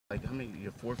Like, how many,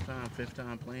 your fourth time, fifth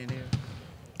time playing here?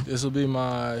 This will be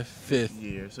my fifth.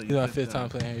 Yeah, so My fifth time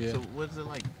playing here. So what's it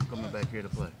like coming back here to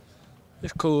play?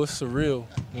 It's cool. It's surreal.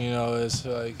 You know, it's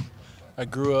like I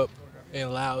grew up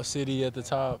in Loud City at the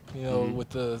top. You know, with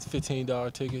the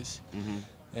 $15 tickets,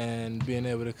 and being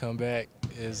able to come back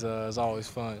is always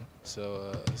fun.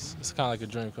 So it's kind of like a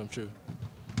dream come true.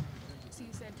 So you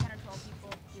said 10 or 12 people.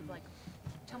 You'd like,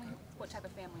 tell me what type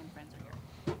of family and friends are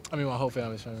here. I mean, my whole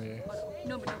family's from here.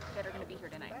 Nobody that are going to be here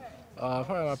tonight.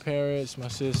 Probably my parents, my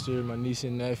sister, my niece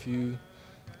and nephew,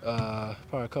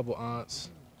 probably a couple aunts,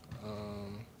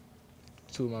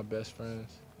 two of my best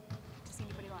friends. Did you see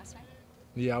anybody last night?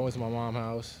 Yeah, I went to my mom's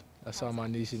house. I saw my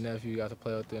niece and nephew, got to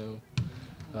play with them.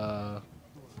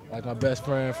 Like my best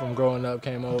friend from growing up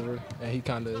came over, and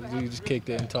we just kicked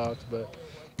it and talked, but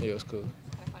yeah, it was cool.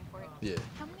 Kind of fun for you? Yeah.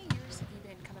 How many years have you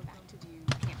been coming back to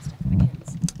do camp stuff for the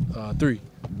kids? 3.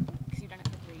 Because you've done it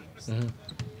for 3 years.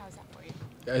 How is that for you?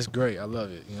 It's great. I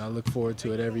love it. You know, I look forward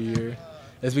to it every year.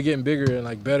 It's been getting bigger and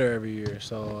like better every year.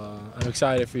 So I'm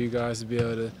excited for you guys to be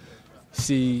able to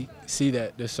see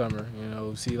that this summer. You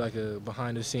know, see like a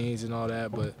behind the scenes and all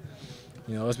that. But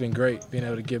you know, it's been great being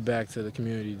able to give back to the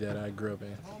community that I grew up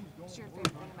in. What's your favorite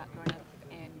thing about growing up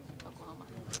in Oklahoma?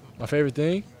 My favorite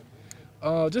thing,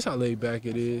 just how laid back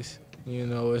it is. You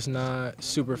know, it's not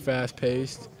super fast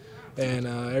paced, and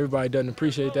everybody doesn't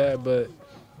appreciate that, but.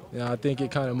 You know, I think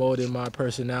it kind of molded my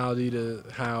personality to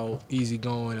how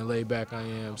easygoing and laid back I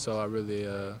am. So I really,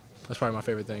 that's probably my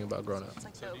favorite thing about growing up. It's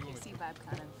like the OKC vibe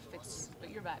kind of fits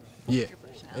your vibe. Yeah. Your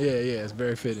personality. Yeah, it's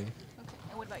very fitting. Okay.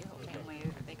 And what about your whole family?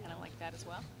 Are they kind of like that as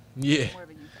well? Yeah. More of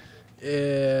a you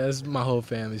thing? Yeah, my whole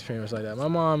family's pretty much like that. My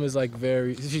mom is like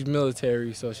she's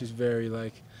military, so she's very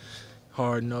like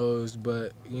hard-nosed,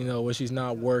 but you know, when she's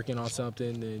not working on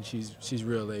something, then she's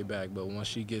real laid back. But once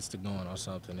she gets to going on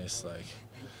something, it's like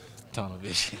tunnel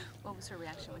vision. What was her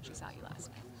reaction when she saw you last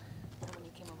night? Or when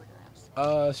you came over to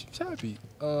her house? She was happy.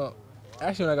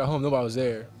 Actually, when I got home, nobody was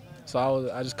there,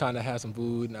 so I just kind of had some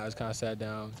food, and I just kind of sat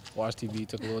down, watched TV,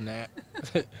 took a little nap,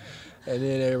 and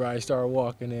then everybody started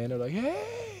walking in. They're like,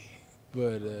 "Hey!"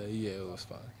 But yeah, it was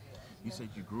fun. You said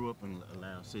you grew up in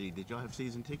Loud City. Did y'all have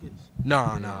season tickets?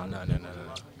 No.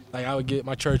 Like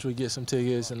my church would get some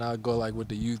tickets, and I'd go like with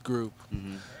the youth group.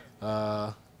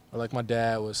 Or like my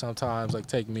dad would sometimes like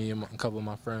take me and a couple of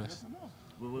my friends.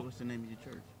 What's the name of your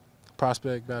church?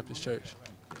 Prospect Baptist Church.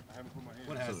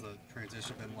 What has the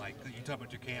transition been like? You talked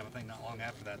about your camp. I think not long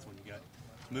after that's when you got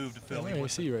moved to Philly. I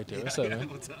see you right there. What's up,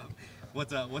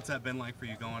 man? What's that been like for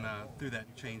you going through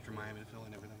that change from Miami to Philly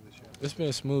and everything this year? It's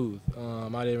been smooth.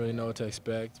 I didn't really know what to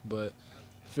expect, but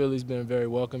Philly's been very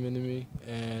welcoming to me,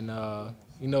 and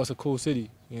you know, it's a cool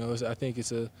city. You know, I think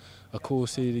it's a cool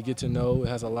city to get to know. It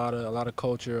has a lot of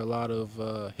culture, a lot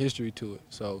of history to it.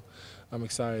 So I'm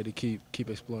excited to keep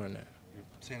exploring that.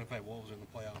 Santa Fe Wolves are in the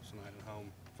playoffs tonight at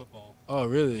home football. Oh,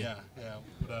 really? Yeah.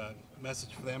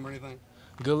 Message for them or anything?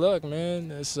 Good luck, man.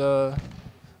 Let's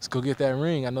go get that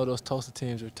ring. I know those Tulsa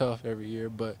teams are tough every year,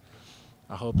 but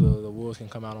I hope the Wolves can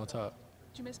come out on top.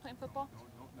 Did you miss playing football?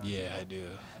 Yeah, I do.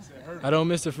 I don't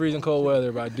miss the freezing cold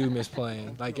weather, but I do miss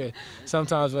playing. Like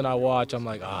sometimes when I watch, I'm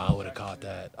like, I would have caught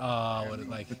that. I would have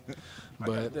like.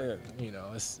 But you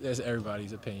know, it's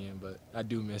everybody's opinion, but I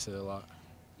do miss it a lot.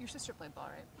 Your sister played ball,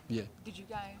 right? Yeah. Were you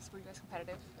guys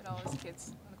competitive at all as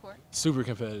kids on the court? Super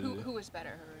competitive. Who was better,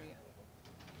 her or you?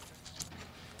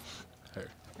 Her.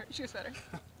 She was better.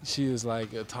 She was like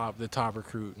the top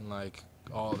recruit in like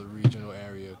all the regional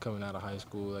area coming out of high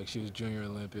school. Like she was Junior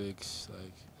Olympics.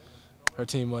 Like her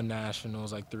team won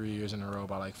nationals like 3 years in a row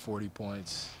by like 40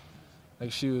 points. Like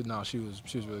she was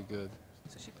really good.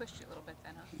 So she pushed you a little bit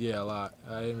then, huh? Yeah, a lot.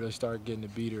 I didn't really start getting to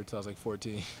beat her until I was like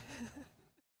 14.